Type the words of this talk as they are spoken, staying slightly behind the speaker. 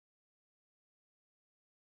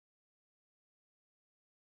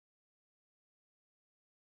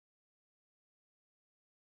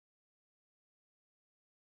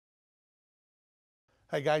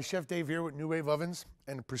Hi guys, Chef Dave here with NuWave ovens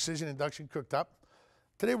and precision induction cooktop.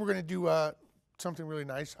 Today we're going to do something really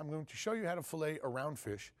nice. I'm going to show you how to fillet a round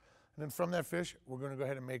fish, and then from that fish we're going to go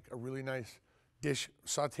ahead and make a really nice dish,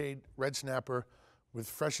 sauteed red snapper with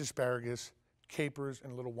fresh asparagus, capers,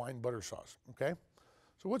 and a little wine butter sauce. Okay,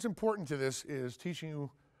 so what's important to this is teaching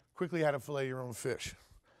you quickly how to fillet your own fish.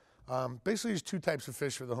 Basically there's two types of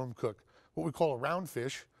fish for the home cook. What we call a round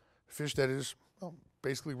fish, fish that is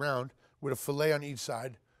basically round, with a fillet on each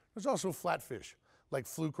side. There's also flat fish, like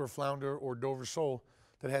fluke or flounder or Dover sole,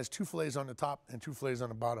 that has two fillets on the top and two fillets on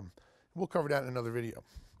the bottom. We'll cover that in another video.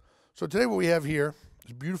 So today what we have here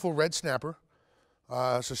is beautiful red snapper,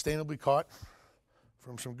 sustainably caught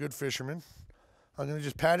from some good fishermen. I'm gonna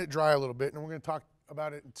just pat it dry a little bit, and we're gonna talk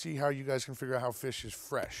about it and see how you guys can figure out how fish is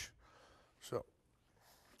fresh. So,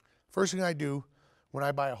 first thing I do when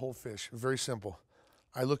I buy a whole fish, very simple.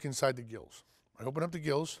 I look inside the gills. I open up the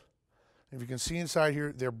gills. If you can see inside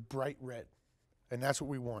here, they're bright red, and that's what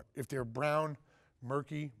we want. If they're brown,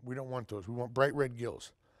 murky, we don't want those. We want bright red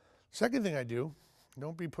gills. Second thing I do,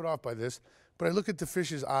 don't be put off by this, but I look at the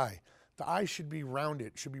fish's eye. The eye should be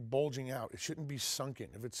rounded, should be bulging out. It shouldn't be sunken.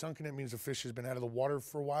 If it's sunken, it means the fish has been out of the water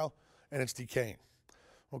for a while and it's decaying.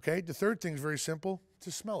 Okay, the third thing is very simple, to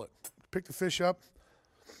smell it. Pick the fish up,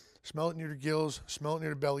 smell it near the gills, smell it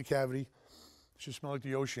near the belly cavity. It should smell like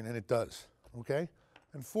the ocean, and it does, okay?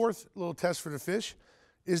 And fourth little test for the fish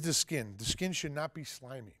is the skin. The skin should not be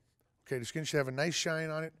slimy. Okay, the skin should have a nice shine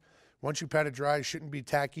on it. Once you pat it dry, it shouldn't be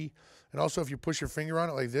tacky. And also, if you push your finger on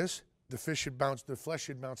it like this, the flesh should bounce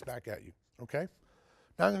back at you, okay?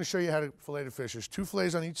 Now I'm gonna show you how to fillet the fish. There's two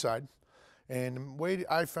fillets on each side. And the way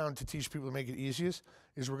I found to teach people to make it easiest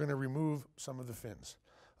is we're gonna remove some of the fins.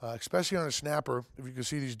 Especially on a snapper, if you can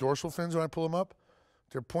see these dorsal fins when I pull them up,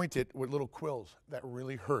 they're pointed with little quills that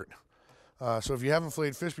really hurt. So if you haven't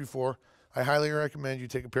filleted fish before, I highly recommend you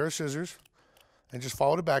take a pair of scissors and just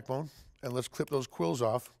follow the backbone, and let's clip those quills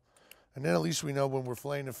off. And then at least we know when we're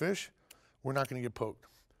filleting the fish, we're not gonna get poked.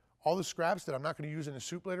 All the scraps that I'm not gonna use in the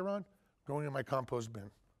soup later on, going in my compost bin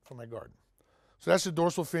from my garden. So that's the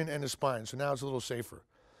dorsal fin and the spine, so now it's a little safer.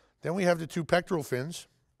 Then we have the two pectoral fins.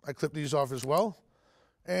 I clip these off as well,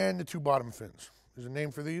 and the two bottom fins. There's a name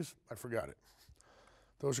for these, I forgot it.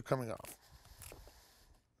 Those are coming off,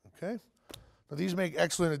 okay? Now these make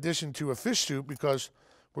excellent addition to a fish soup because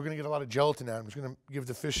we're gonna get a lot of gelatin out of them. It's gonna give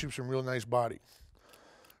the fish soup some real nice body.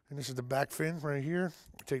 And this is the back fin right here.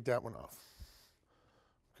 Take that one off.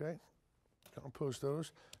 Okay, compost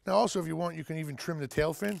those. Now also, if you want, you can even trim the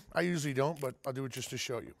tail fin. I usually don't, but I'll do it just to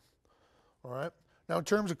show you. All right. Now in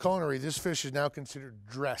terms of culinary, this fish is now considered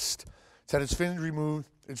dressed. It's had its fins removed,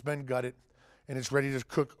 it's been gutted, and it's ready to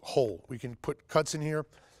cook whole. We can put cuts in here,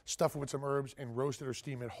 stuff it with some herbs, and roast it or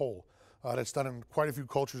steam it whole. That's done in quite a few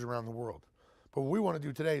cultures around the world. But what we want to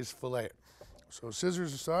do today is fillet it. So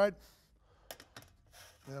scissors aside,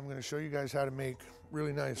 and I'm going to show you guys how to make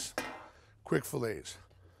really nice, quick fillets.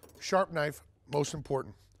 Sharp knife, most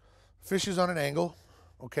important. Fish is on an angle,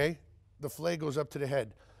 okay? The fillet goes up to the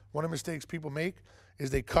head. One of the mistakes people make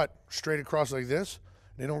is they cut straight across like this,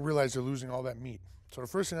 and they don't realize they're losing all that meat. So the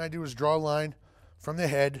first thing I do is draw a line from the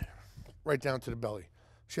head right down to the belly.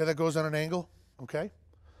 See how that goes on an angle, okay?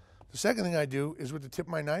 The second thing I do is with the tip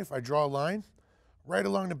of my knife, I draw a line right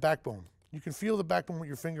along the backbone. You can feel the backbone with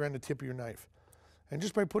your finger and the tip of your knife. And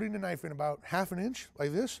just by putting the knife in about ½ an inch,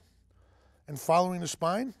 like this, and following the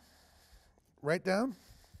spine, right down,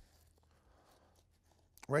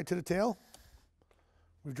 right to the tail,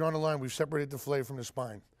 we've drawn a line, we've separated the fillet from the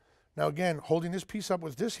spine. Now again, holding this piece up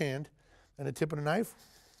with this hand and the tip of the knife,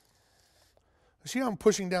 see how I'm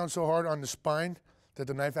pushing down so hard on the spine that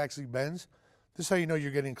the knife actually bends? This is how you know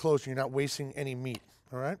you're getting close and you're not wasting any meat,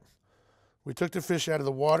 all right? We took the fish out of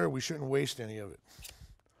the water. We shouldn't waste any of it,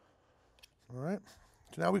 all right?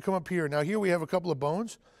 So now we come up here. Now here we have a couple of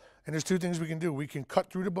bones, and there's two things we can do. We can cut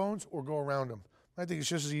through the bones or go around them. I think it's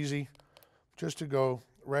just as easy just to go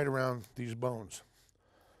right around these bones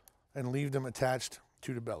and leave them attached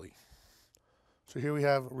to the belly. So here we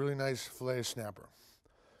have a really nice fillet of snapper.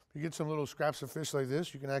 If you get some little scraps of fish like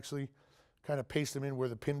this, you can actually kind of paste them in where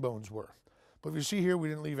the pin bones were. But if you see here, we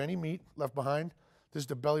didn't leave any meat left behind. This is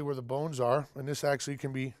the belly where the bones are, and this actually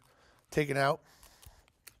can be taken out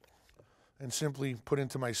and simply put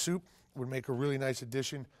into my soup. Would make a really nice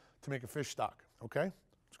addition to make a fish stock, okay?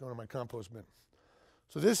 Let's go to my compost bin.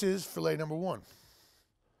 So this is fillet number one.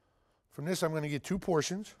 From this, I'm gonna get two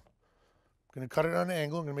portions. I'm gonna cut it on an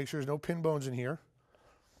angle. I'm gonna make sure there's no pin bones in here.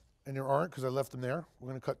 And there aren't because I left them there. We're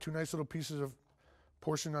gonna cut two nice little pieces of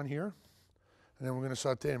portion on here. And then we're going to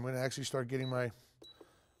saute. I'm going to actually start getting my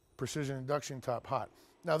precision induction top hot.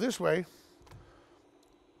 Now this way,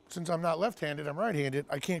 since I'm not left-handed, I'm right-handed,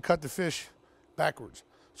 I can't cut the fish backwards.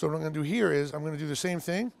 So what I'm gonna do here is I'm gonna do the same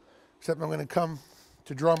thing, except I'm gonna come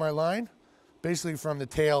to draw my line, basically from the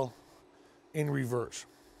tail in reverse.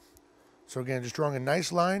 So again, just drawing a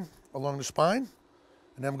nice line along the spine,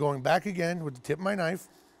 and I'm going back again with the tip of my knife,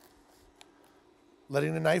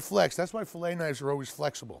 letting the knife flex. That's why fillet knives are always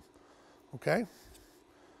flexible, okay?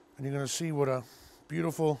 And you're gonna see what a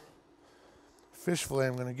beautiful fish fillet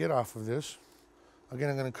I'm gonna get off of this. Again,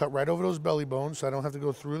 I'm gonna cut right over those belly bones so I don't have to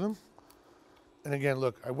go through them. And again,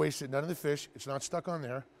 look, I wasted none of the fish. It's not stuck on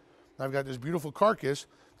there. Now I've got this beautiful carcass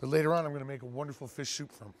that later on I'm gonna make a wonderful fish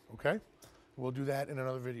soup from, okay? We'll do that in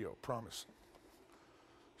another video, promise.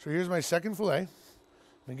 So here's my second fillet. And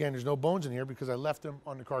again, there's no bones in here because I left them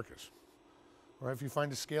on the carcass. All right, if you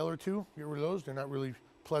find a scale or two, get rid of those. They're not really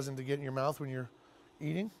pleasant to get in your mouth when you're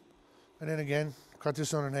eating. And then again, cut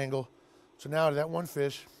this on an angle. So now to that one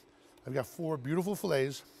fish, I've got 4 beautiful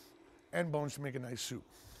fillets and bones to make a nice soup.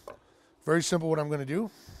 Very simple what I'm gonna do. I'm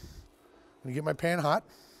gonna get my pan hot.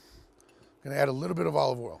 I'm gonna add a little bit of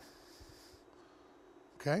olive oil.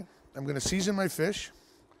 Okay, I'm gonna season my fish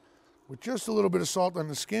with just a little bit of salt on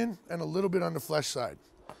the skin and a little bit on the flesh side.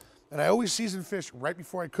 And I always season fish right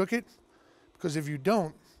before I cook it, because if you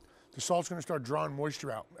don't, the salt's gonna start drawing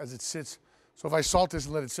moisture out as it sits. So if I salt this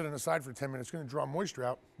and let it sit on the side for 10 minutes, it's gonna draw moisture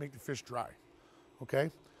out, make the fish dry, okay?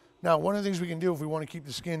 Now, one of the things we can do if we wanna keep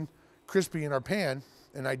the skin crispy in our pan,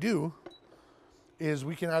 and I do, is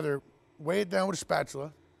we can either weigh it down with a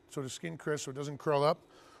spatula so the skin crisp so it doesn't curl up,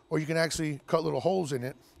 or you can actually cut little holes in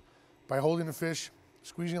it by holding the fish,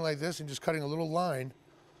 squeezing it like this, and just cutting a little line,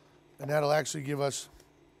 and that'll actually give us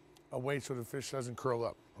a weight so the fish doesn't curl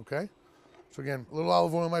up, okay? So again, a little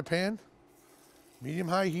olive oil in my pan,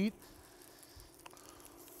 medium-high heat.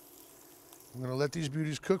 I'm gonna let these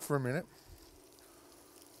beauties cook for a minute.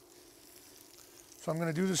 So I'm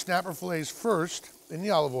gonna do the snapper fillets first in the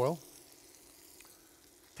olive oil.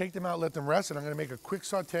 Take them out, let them rest, and I'm gonna make a quick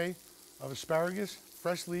saute of asparagus,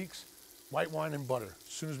 fresh leeks, white wine, and butter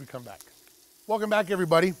as soon as we come back. Welcome back,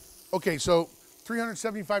 everybody. Okay, so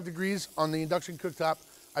 375 degrees on the induction cooktop.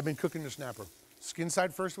 I've been cooking the snapper. Skin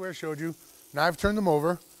side first, the way I showed you. Now I've turned them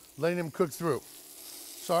over, letting them cook through.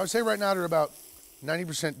 So I would say right now they're about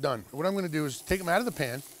 90% done. What I'm gonna do is take them out of the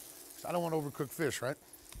pan, because I don't want to overcook fish, right?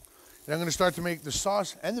 And I'm gonna start to make the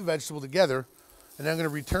sauce and the vegetable together, and then I'm gonna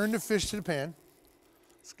return the fish to the pan,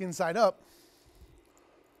 skin side up,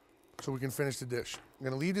 so we can finish the dish. I'm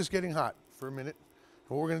gonna leave this getting hot for a minute. And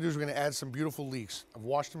what we're gonna do is we're gonna add some beautiful leeks. I've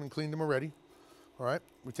washed them and cleaned them already, all right?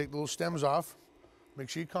 We take the little stems off, make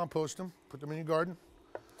sure you compost them, put them in your garden.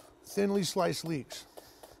 Thinly sliced leeks.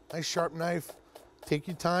 Nice sharp knife, take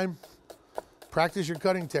your time, practice your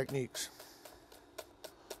cutting techniques.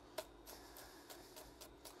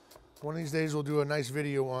 One of these days we'll do a nice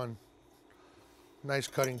video on nice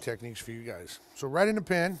cutting techniques for you guys. So right in the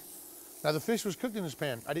pan. Now the fish was cooked in this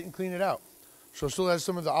pan. I didn't clean it out. So it still has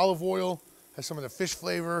some of the olive oil, has some of the fish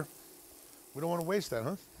flavor. We don't want to waste that,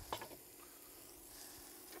 huh?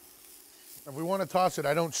 If we want to toss it,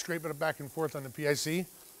 I don't scrape it back and forth on the PIC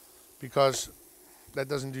because that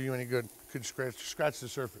doesn't do you any good. Could scratch the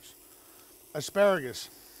surface. Asparagus.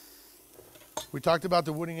 We talked about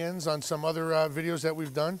the woody ends on some other videos that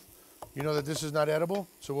we've done. You know that this is not edible.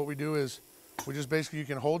 So what we do is we just basically, you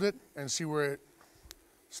can hold it and see where it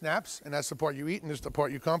snaps, and that's the part you eat and this is the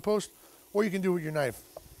part you compost, or you can do it with your knife.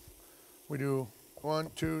 We do 1,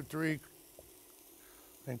 2, 3,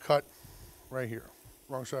 and cut right here,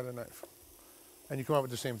 wrong side of the knife. And you come up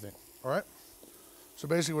with the same thing, all right? So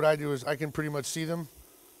basically what I do is I can pretty much see them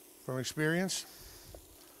from experience,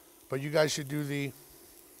 but you guys should do the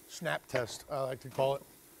snap test, I like to call it.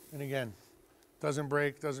 And again, doesn't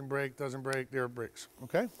break, doesn't break, doesn't break, there it breaks,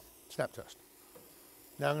 okay? Snap test.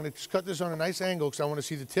 Now I'm gonna just cut this on a nice angle because I wanna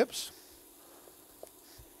see the tips,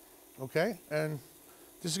 okay? And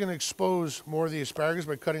this is gonna expose more of the asparagus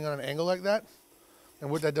by cutting on an angle like that. And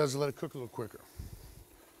what that does is let it cook a little quicker.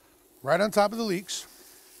 Right on top of the leeks,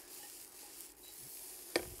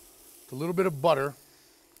 a little bit of butter.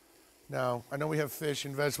 Now, I know we have fish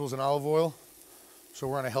and vegetables and olive oil, so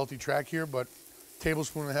we're on a healthy track here, but a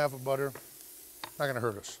tablespoon and a half of butter, not gonna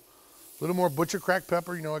hurt us. A little more butcher cracked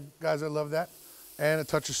pepper, you know what, guys, I love that, and a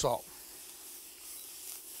touch of salt.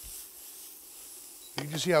 You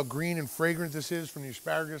can see how green and fragrant this is from the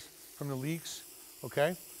asparagus, from the leeks,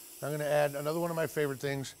 okay? I'm gonna add another one of my favorite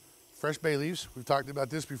things, fresh bay leaves. We've talked about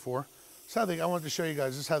this before. This is how I wanted to show you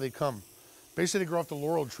guys, this is how they come. Basically, they grow off the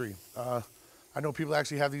laurel tree. I know people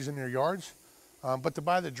actually have these in their yards, but to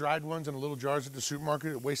buy the dried ones in the little jars at the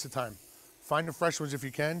supermarket, a waste of time. Find the fresh ones if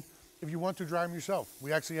you can. If you want to dry them yourself,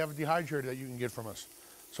 we actually have a dehydrator that you can get from us.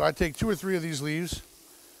 So I take 2 or 3 of these leaves,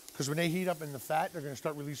 because when they heat up in the fat, they're going to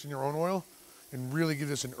start releasing their own oil and really give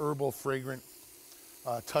this an herbal, fragrant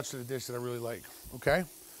touch to the dish that I really like, okay?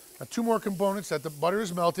 Now 2 more components: that the butter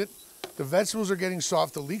is melted, the vegetables are getting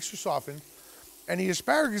soft, the leeks are softened, and the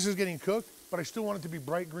asparagus is getting cooked, but I still want it to be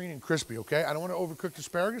bright green and crispy, okay? I don't want to overcook the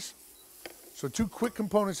asparagus. So 2 quick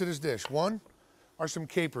components to this dish. One are some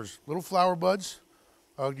capers, little flower buds,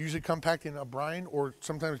 usually come packed in a brine or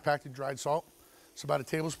sometimes packed in dried salt. It's about a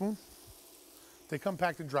tablespoon. They come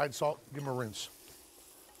packed in dried salt, give them a rinse.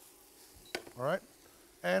 All right?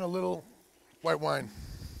 And a little white wine.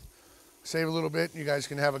 Save a little bit, you guys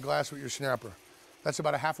can have a glass with your snapper. That's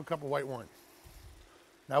about a half a cup of white wine.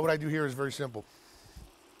 Now what I do here is very simple.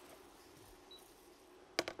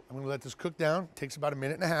 I'm gonna let this cook down. It takes about a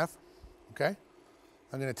minute and a half, okay?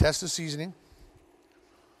 I'm gonna test the seasoning.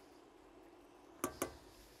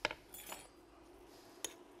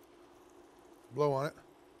 Blow on it.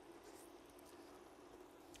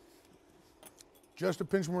 Just a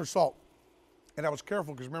pinch more salt. And I was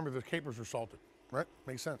careful because remember the capers are salted, right?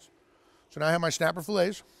 Makes sense. So now I have my snapper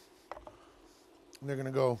fillets. And they're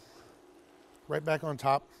gonna go right back on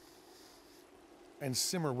top and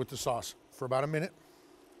simmer with the sauce for about a minute.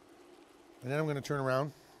 And then I'm gonna turn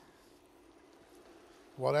around.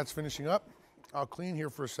 While that's finishing up, I'll clean here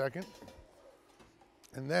for a second.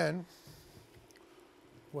 And then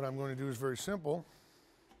what I'm going to do is very simple.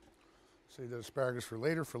 Save the asparagus for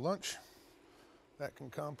later for lunch. That can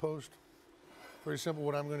compost. Very simple.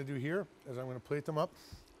 What I'm going to do here is I'm going to plate them up,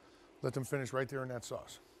 let them finish right there in that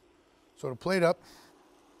sauce. So to plate up,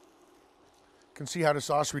 you can see how the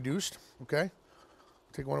sauce reduced, okay?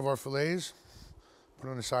 Take one of our fillets, put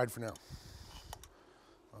it on the side for now.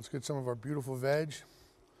 Let's get some of our beautiful veg.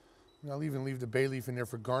 And I'll even leave the bay leaf in there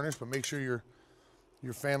for garnish, but make sure your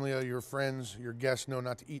family, your friends, your guests know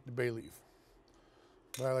not to eat the bay leaf.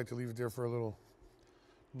 But I like to leave it there for a little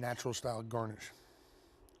natural style garnish.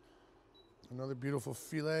 Another beautiful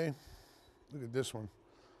filet. Look at this one.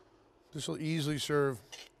 This will easily serve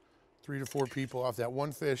 3 to 4 people off that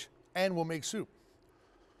one fish, and we'll make soup.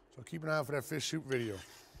 So keep an eye out for that fish soup video.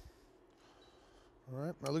 All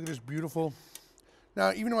right, now look at this beautiful.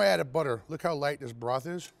 Now, even though I added butter, look how light this broth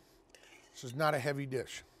is. This is not a heavy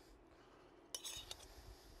dish.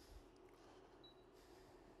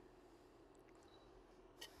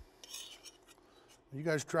 You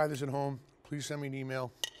guys try this at home. Please send me an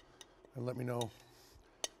email and let me know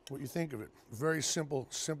what you think of it. Very simple,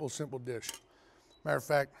 simple, simple dish. Matter of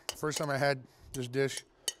fact, first time I had this dish,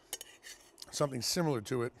 something similar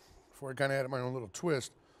to it, before I kind of added my own little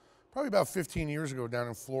twist, probably about 15 years ago down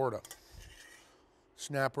in Florida.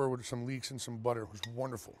 Snapper with some leeks and some butter. It was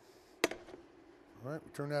wonderful. All right,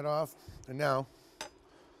 turn that off. And now,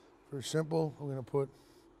 very simple, we're gonna put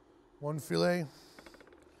 1 filet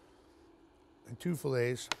and 2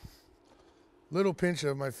 fillets. Little pinch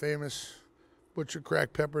of my famous butcher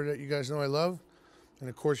cracked pepper that you guys know I love. And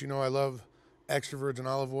of course, you know I love extra virgin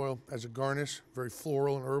olive oil as a garnish, very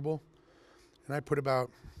floral and herbal. And I put about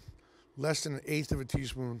less than 1/8 of a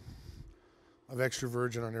teaspoon of extra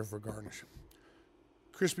virgin on there for garnish.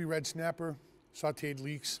 Crispy red snapper, sauteed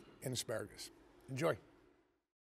leeks, and asparagus. Enjoy.